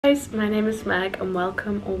guys, my name is Meg and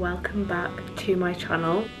welcome back to my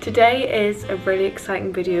channel. Today is a really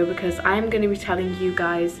exciting video because I'm going to be telling you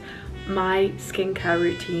guys my skincare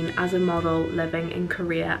routine as a model living in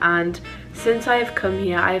Korea, and since I have come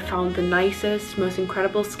here I have found the nicest, most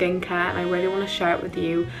incredible skincare and I really want to share it with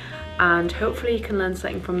you, and hopefully you can learn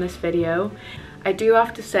something from this video. I do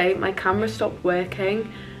have to say my camera stopped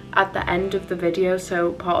working at the end of the video,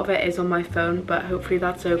 so part of it is on my phone, but hopefully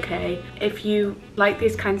that's okay. If you like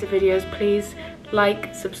these kinds of videos, please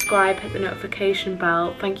like, subscribe, hit the notification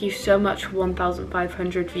bell. Thank you so much for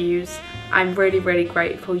 1,500 views. I'm really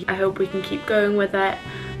grateful. I hope we can keep going with it,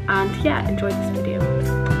 and yeah, enjoy this video.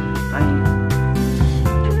 Bye.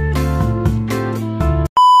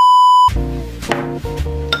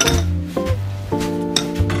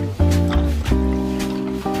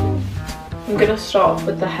 I'm gonna start off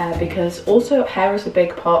with the hair because also hair is a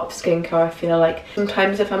big part of skincare. I feel like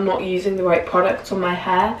sometimes if I'm not using the right products on my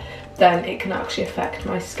hair, then it can actually affect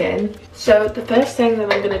my skin. So the first thing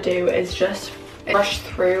that I'm gonna do is just brush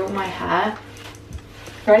through my hair.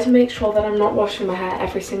 Try to make sure that I'm not washing my hair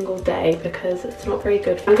every single day because it's not very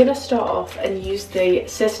good. I'm gonna start off and use the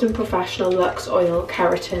System Professional Luxe Oil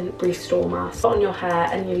Keratin Restore Mask on your hair,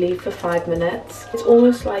 and you leave for 5 minutes. It's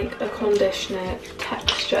almost like a conditioner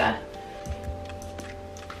texture.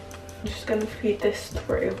 I'm just going to feed this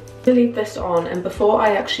through. I'm going to leave this on, and before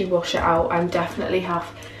I actually wash it out, I definitely have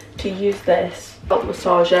to use this scalp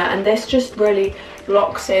massager, and this just really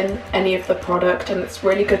locks in any of the product and it's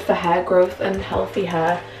really good for hair growth and healthy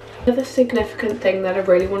hair. Another significant thing that I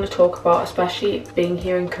really want to talk about, especially being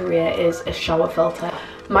here in Korea, is a shower filter.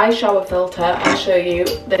 My shower filter, I'll show you,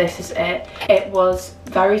 this is it. It was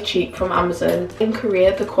very cheap from Amazon. In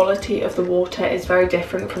Korea, the quality of the water is very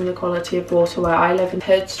different from the quality of water where I live, and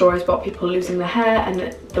heard stories about people losing their hair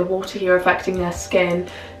and the water here affecting their skin.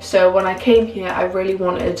 So when I came here, I really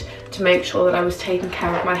wanted to make sure that I was taking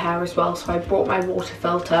care of my hair as well. So I brought my water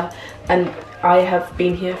filter, and I have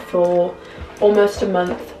been here for almost a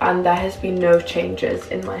month and there has been no changes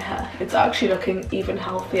in my hair. It's actually looking even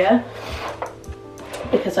healthier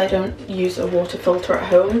because I don't use a water filter at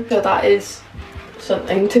home. So that is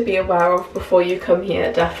something to be aware of before you come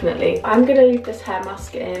here, definitely. I'm gonna leave this hair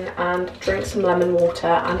mask in and drink some lemon water,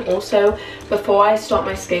 and also before I start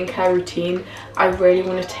my skincare routine, I really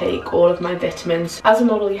want to take all of my vitamins. As a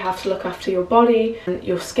model, you have to look after your body and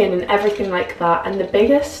your skin and everything like that, and the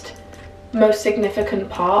biggest, most significant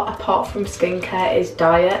part apart from skincare is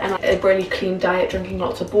diet, and a really clean diet, drinking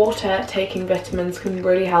lots of water, taking vitamins can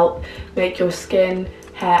really help make your skin,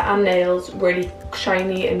 hair and nails really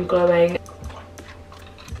shiny and glowing.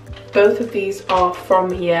 Both of these are from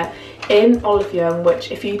here in Olive Young,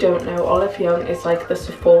 which if you don't know, Olive Young is like the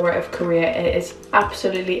Sephora of Korea. It is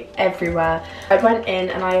absolutely everywhere. I went in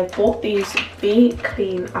and I bought these Be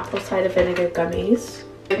Clean apple cider vinegar gummies.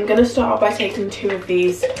 I'm going to start off by taking 2 of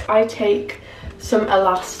these. I take some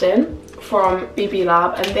elastin from BB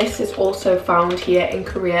Lab, and this is also found here in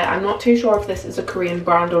Korea. I'm not too sure if this is a Korean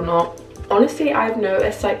brand or not. Honestly, I've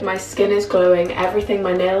noticed like my skin is glowing, everything,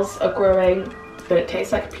 my nails are growing, but it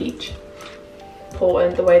tastes like peach.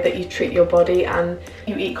 Important the way that you treat your body, and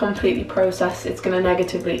you eat completely processed, it's going to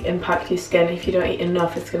negatively impact your skin. If you don't eat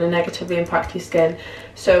enough, it's going to negatively impact your skin.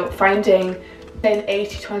 So finding an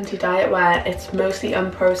 80-20 diet where it's mostly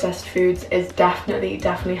unprocessed foods is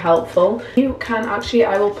definitely helpful. You can actually,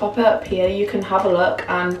 I will pop it up here, you can have a look,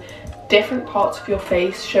 and different parts of your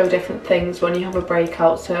face show different things when you have a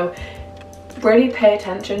breakout. So really pay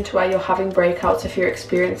attention to where you're having breakouts if you're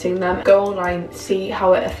experiencing them. Go online, see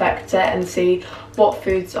how it affects it, and see what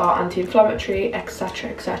foods are anti-inflammatory, etc,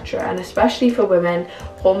 etc. And especially for women,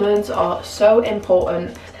 hormones are so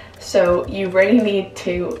important, so you really need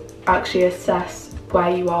to actually assess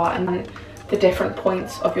where you are and the different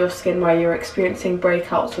points of your skin where you're experiencing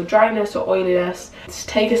breakouts or dryness or oiliness. Just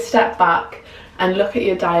take a step back and look at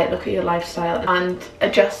your diet, look at your lifestyle, and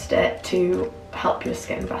adjust it to help your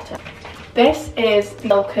skin better. This is the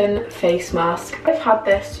SILKN face mask. I've had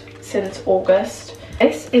this since August.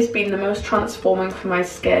 This has been the most transforming for my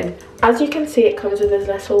skin. As you can see, it comes with this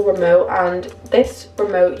little remote, and this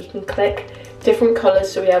remote you can click different colours.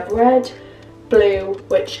 So we have red, blue,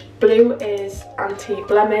 which blue is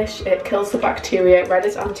anti-blemish, it kills the bacteria, red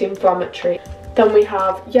is anti-inflammatory. Then we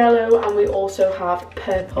have yellow, and we also have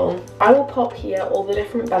purple. I will pop here all the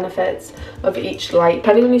different benefits of each light.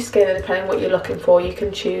 Depending on your skin and depending on what you're looking for, you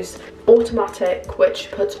can choose automatic, which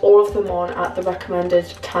puts all of them on at the recommended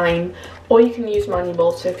time, or you can use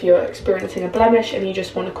manual. So if you're experiencing a blemish and you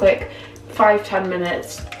just want a quick 5-10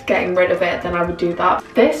 minutes getting rid of it, then I would do that.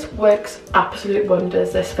 This works absolute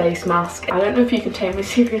wonders, this face mask. I don't know if you can take me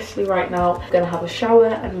seriously right now. I'm gonna have a shower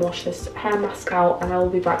and wash this hair mask out, and I will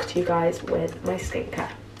be back to you guys with my skincare.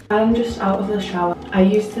 I'm just out of the shower. I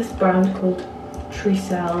used this brand called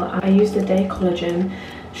Trisel. I used the Day Collagen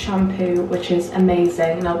shampoo, which is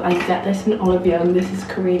amazing. Now I get this in Olive Young. This is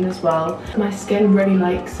Korean as well. My skin really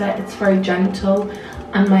likes it. It's very gentle,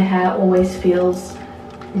 and my hair always feels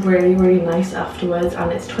really nice afterwards, and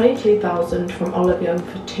it's 22,000 from Olive Young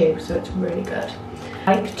for 2, so it's really good.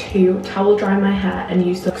 I like to towel dry my hair and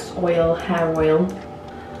use this oil, hair oil.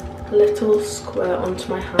 A little squirt onto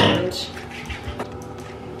my hand.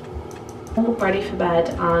 I'm ready for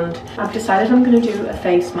bed, and I've decided I'm going to do a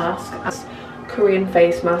face mask. Korean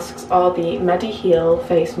face masks are the MADAGASCAR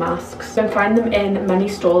face masks. You can find them in many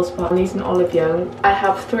stores, but I'm using Olive Young. I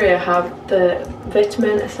have 3. I have the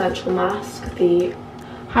Vitamin Essential Mask, the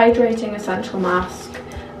Hydrating Essential Mask,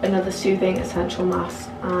 another Soothing Essential Mask,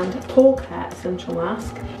 and Pore Care Essential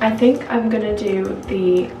Mask. I think I'm going to do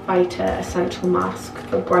the Vita Essential Mask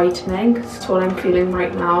for brightening. That's what I'm feeling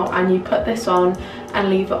right now, and you put this on and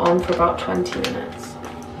leave it on for about 20 minutes.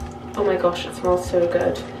 Oh my gosh, it smells so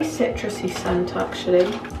good. Citrusy scent actually.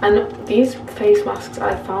 And these face masks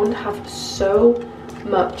I found have so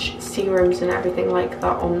much serums and everything like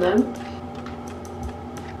that on them.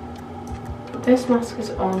 This mask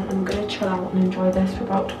is on. I'm going to chill out and enjoy this for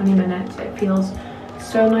about 20 minutes. It feels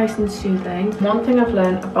so nice and soothing. One thing I've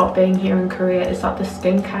learned about being here in Korea is that the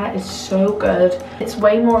skincare is so good. It's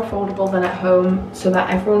way more affordable than at home, so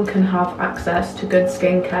that everyone can have access to good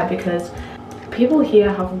skincare, because people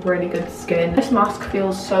here have really good skin. This mask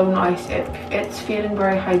feels so nice. It's feeling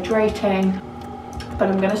very hydrating. But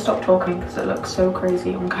I'm gonna stop talking because it looks so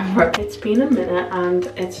crazy on camera. It's been a minute, and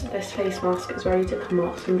this face mask is ready to come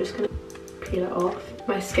off, so I'm just gonna peel it off.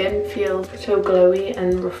 My skin feels so glowy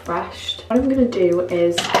and refreshed. What I'm gonna do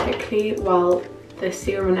is quickly, while the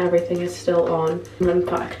serum and everything is still on,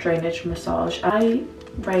 lymphatic drainage massage. I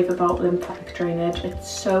rave about lymphatic drainage. It's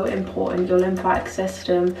so important. Your lymphatic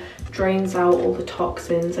system drains out all the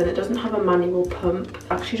toxins, and it doesn't have a manual pump. It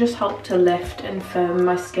actually just helps to lift and firm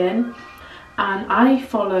my skin. And I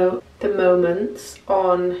follow The Moments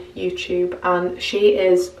on YouTube, and she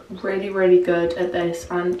is really good at this,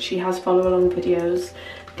 and she has follow along videos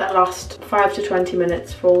that last 5 to 20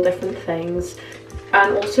 minutes for all different things.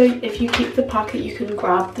 And also, if you keep the packet, you can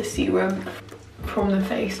grab the serum from the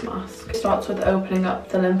face mask. It starts with opening up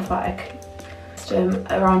the lymphatic system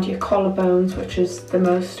around your collarbones, which is the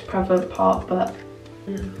most prevalent part, but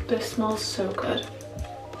this smells so good.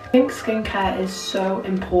 I think skincare is so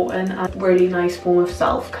important and a really nice form of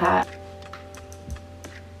self-care.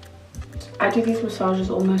 I do these massages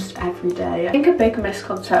almost every day. I think a big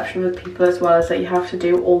misconception with people as well is that you have to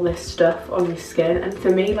do all this stuff on your skin, and for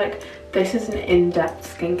me, like, this is an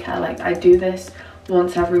in-depth skincare. Like, I do this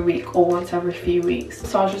once every week or once every few weeks.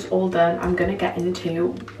 Massage is all done. I'm gonna get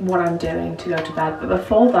into what I'm doing to go to bed, but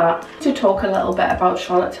before that, to talk a little bit about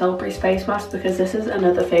Charlotte Tilbury's face mask, because this is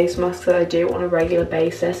another face mask that I do on a regular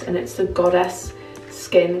basis, and it's the Goddess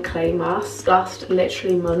Skin Clay Mask. Lasts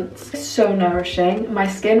literally months. It's so nourishing. My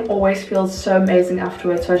skin always feels so amazing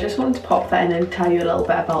afterwards, so I just wanted to pop that in and tell you a little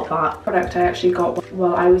bit about that product I actually got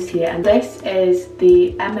while I was here. And this is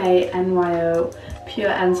the MANYO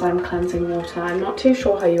Pure Enzyme Cleansing Water. I'm not too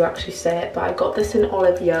sure how you actually say it, but I got this in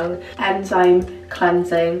Olive Young. Enzyme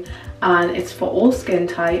cleansing, and it's for all skin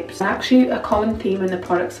types. And actually, a common theme in the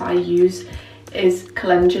products that I use is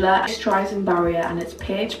calendula, moisturizing barrier, and it's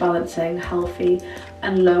pH balancing, healthy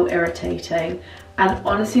and low irritating. And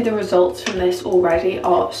honestly, the results from this already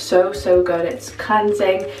are so good. It's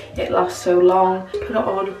cleansing, it lasts so long. Put it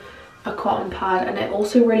on a cotton pad, and it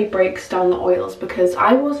also really breaks down the oils, because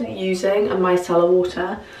I wasn't using a micellar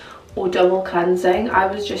water or double cleansing. I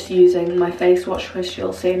was just using my face wash, which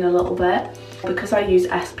you'll see in a little bit. Because I use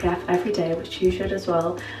SPF every day, which you should as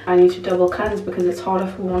well, I need to double cleanse because it's harder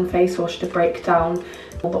for one face wash to break down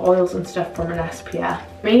all the oils and stuff from an SPF.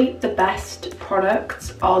 For me, the best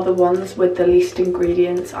products are the ones with the least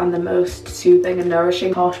ingredients and the most soothing and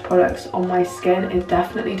nourishing. Harsh products on my skin, it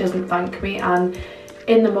definitely doesn't thank me. And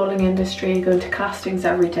in the modelling industry, going to castings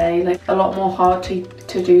every day, like, a lot more hard to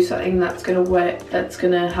do something that's going to work, that's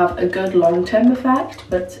going to have a good long-term effect,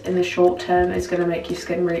 but in the short term is going to make your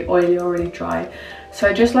skin really oily or really dry. So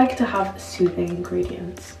I just like to have soothing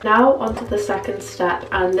ingredients. Now onto the second step,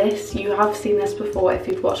 and this, you have seen this before if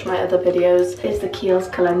you've watched my other videos, is the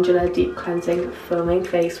KEIHLS Calendula Deep Cleansing Foaming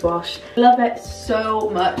Face Wash. Love it so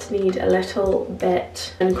much. Need a little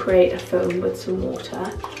bit and create a foam with some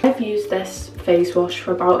water. I've used this face wash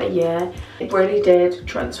for about a year. It really did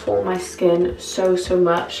transform my skin so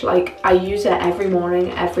much. Like, I use it every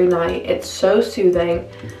morning, every night. It's so soothing.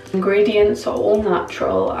 Ingredients are all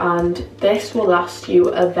natural, and this will last you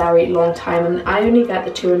a very long time. And I only get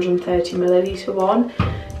the 230 milliliter one.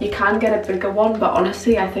 You can get a bigger one, but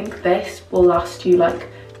honestly I think this will last you like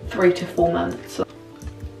 3 to 4 months.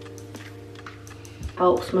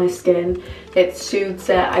 Helps my skin, it soothes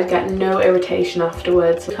it, I get no irritation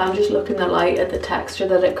afterwards. I'm just looking at the texture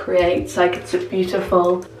that it creates, like, it's a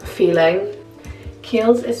beautiful feeling.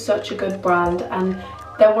 KEIHLS is such a good brand, and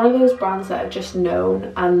they're one of those brands that are just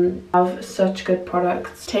known and have such good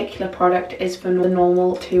products. This particular product is for the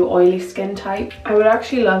normal to oily skin type. I would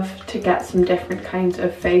actually love to get some different kinds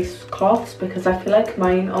of face cloths because I feel like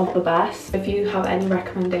mine are the best. If you have any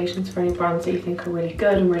recommendations for any brands that you think are really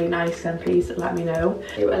good and really nice, then please let me know.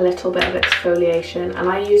 Do a little bit of exfoliation, and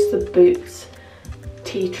I use the Boots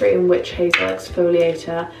Tea Tree and Witch Hazel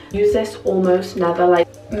exfoliator. Use this almost never, like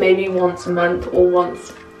maybe once a month or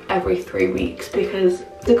once every 3 weeks, because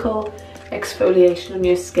physical exfoliation on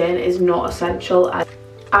your skin is not essential.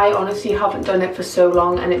 I honestly haven't done it for so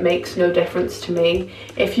long and it makes no difference to me.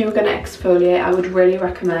 If you were going to exfoliate, I would really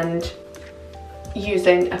recommend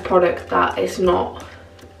using a product that is not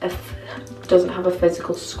doesn't have a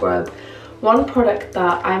physical scrub. One product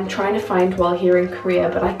that I'm trying to find while here in Korea,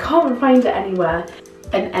 but I can't find it anywhere,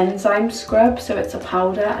 an ENZYME scrub. So it's a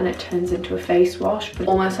powder and it turns into a face wash, but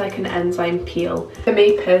almost like an enzyme peel. For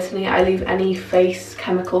me personally, I leave any face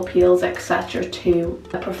chemical peels etc. to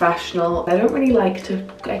a professional. I don't really like to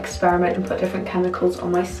experiment and put different chemicals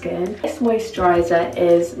on my skin. This moisturizer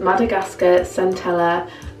is MADAGASCAR CENTELLAR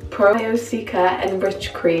BIOSEEKAR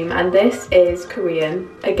Enrich Cream, and this is Korean.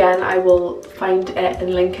 Again, I will find it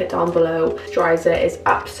and link it down below. Moisturizer is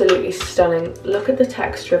absolutely stunning. Look at the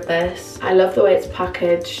texture of this. I love the way it's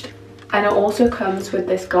packaged, and it also comes with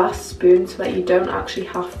this glass spoon so that you don't actually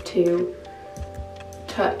have to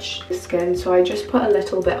touch the skin. So I just put a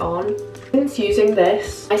little bit on. Since using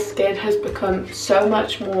this, my skin has become so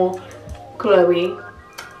much more glowy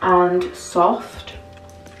and soft.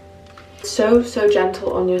 So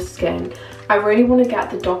gentle on your skin. I really want to get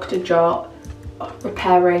the Dr. Jart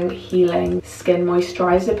Repairing Healing Skin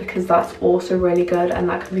Moisturizer because that's also really good, and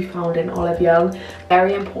that can be found in Olive Young.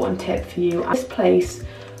 Very important tip for you. This place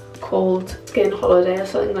called Skin Holiday or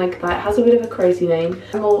something like that. It has a bit of a crazy name.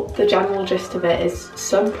 Well, the general gist of it is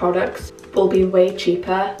some products will be way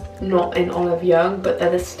cheaper, not in Olive Young, but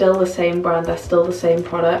they're still the same brand, they're still the same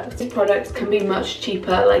products. These products can be much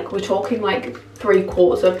cheaper, like we're talking like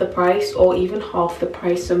 3/4 of the price or even half the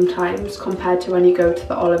price sometimes compared to when you go to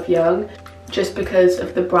the Olive Young, just because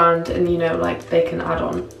of the brand, and you know, like they can add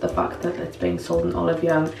on the fact that it's being sold in Olive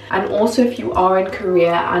Young. And also, if you are in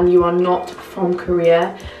Korea and you are not from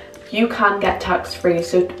Korea, you can get tax-free,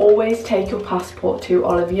 so always take your passport to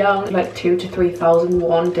Olive Young, like 2,000 to 3,000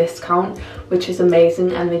 won discount, which is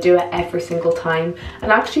amazing, and they do it every single time.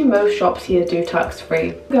 And actually most shops here do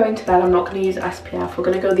tax-free. Going to bed, I'm not going to use SPF, we're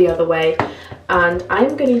going to go the other way, and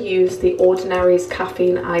I'm going to use the Ordinary's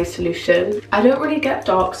Caffeine Eye Solution. I don't really get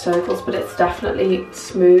dark circles, but it's definitely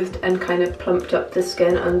smoothed and kind of plumped up the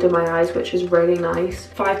skin under my eyes, which is really nice.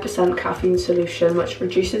 5% caffeine solution, which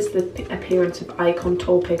reduces the appearance of eye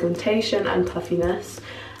contour, pigmentation and puffiness.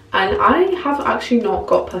 And I have actually not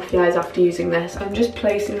got puffy eyes after using this. I'm just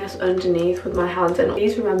placing this underneath with my hands, and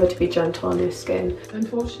please remember to be gentle on your skin.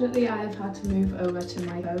 Unfortunately, I have had to move over to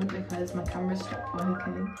my phone because my camera stopped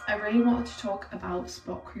working. I really wanted to talk about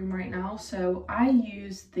spot cream right now. So I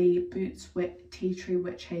use the Boots Tea Tree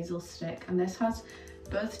Witch Hazel Stick, and this has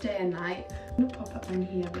both day and night. I'm gonna pop it on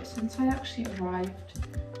here, but since I actually arrived,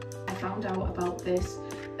 I found out about this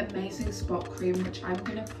amazing spot cream, which I'm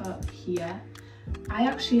gonna put here. I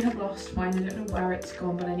actually have lost mine, I don't know where it's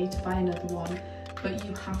gone, but I need to buy another one. But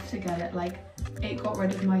you have to get it, like, it got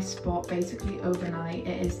rid of my spot basically overnight.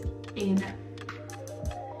 It is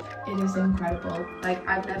incredible. Like,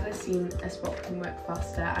 I've never seen a spot cream work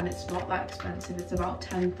faster, and it's not that expensive. It's about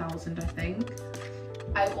 10,000, I think.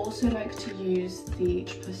 I also like to use the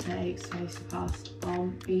Savalas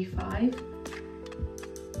from B5,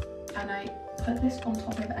 and I put this on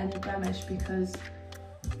top of any blemish because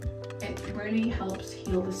it really helps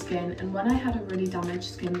heal the skin. And when I had a really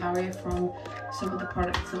damaged skin barrier from some of the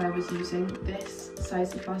products that I was using, this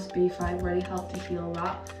Savalas B5 really helped to heal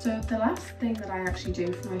that. So the last thing that I actually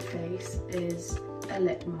do for my face is a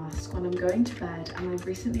lip mask when I'm going to bed, and I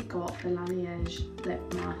recently got the LANIEGE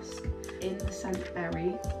lip mask in the scent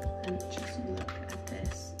berry, and just look at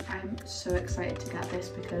this. I'm so excited to get this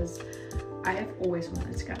because I have always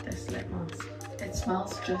wanted to get this lip mask. It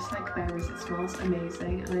smells just like berries, it smells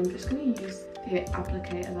amazing, and I'm just going to use the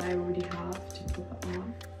applicator that I already have to put it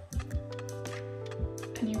on.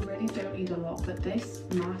 And you really don't need a lot, but this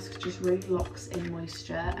mask just really locks in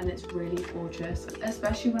moisture and it's really gorgeous.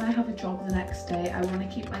 Especially when I have a job the next day, I want to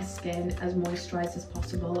keep my skin as moisturized as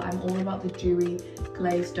possible. I'm all about the dewy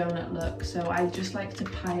glazed donut look, so I just like to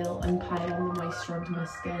pile on the moisture onto my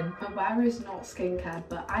skin. Aware is not skincare,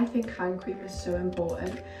 but I think hand cream is so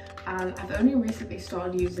important, and I've only recently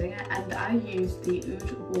started using it, and I use the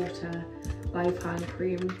Oud Water Live Hand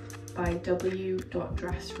Cream by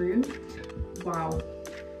W.DRESSROOM. Wow.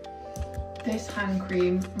 This hand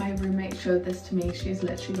cream, my roommate showed this to me. She's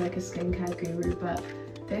literally like a skincare guru, but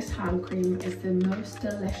this hand cream is the most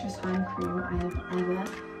delicious hand cream I have ever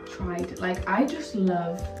tried. Like, I just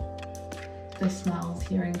love the smells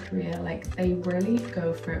here in Korea. Like, they really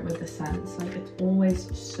go for it with the scents. Like, it's always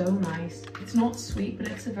so nice. It's not sweet, but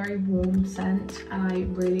it's a very warm scent, and I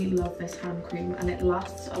really love this hand cream, and it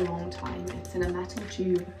lasts a long time. It's in a metal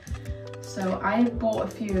tube. So I bought a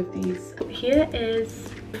few of these. Here is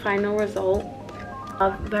the final result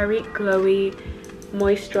of very glowy,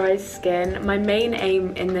 moisturized skin. My main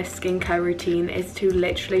aim in this skincare routine is to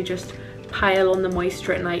literally just pile on the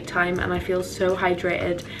moisture at night time, and I feel so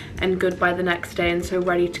hydrated and good by the next day, and so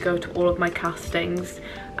ready to go to all of my castings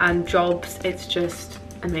and jobs. It's just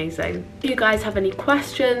amazing. If you guys have any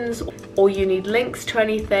questions or you need links to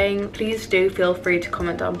anything, please do feel free to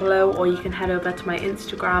comment down below, or you can head over to my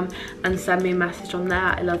Instagram and send me a message on there.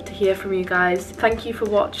 I love to hear from you guys. Thank you for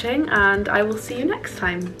watching, and I will see you next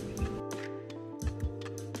time.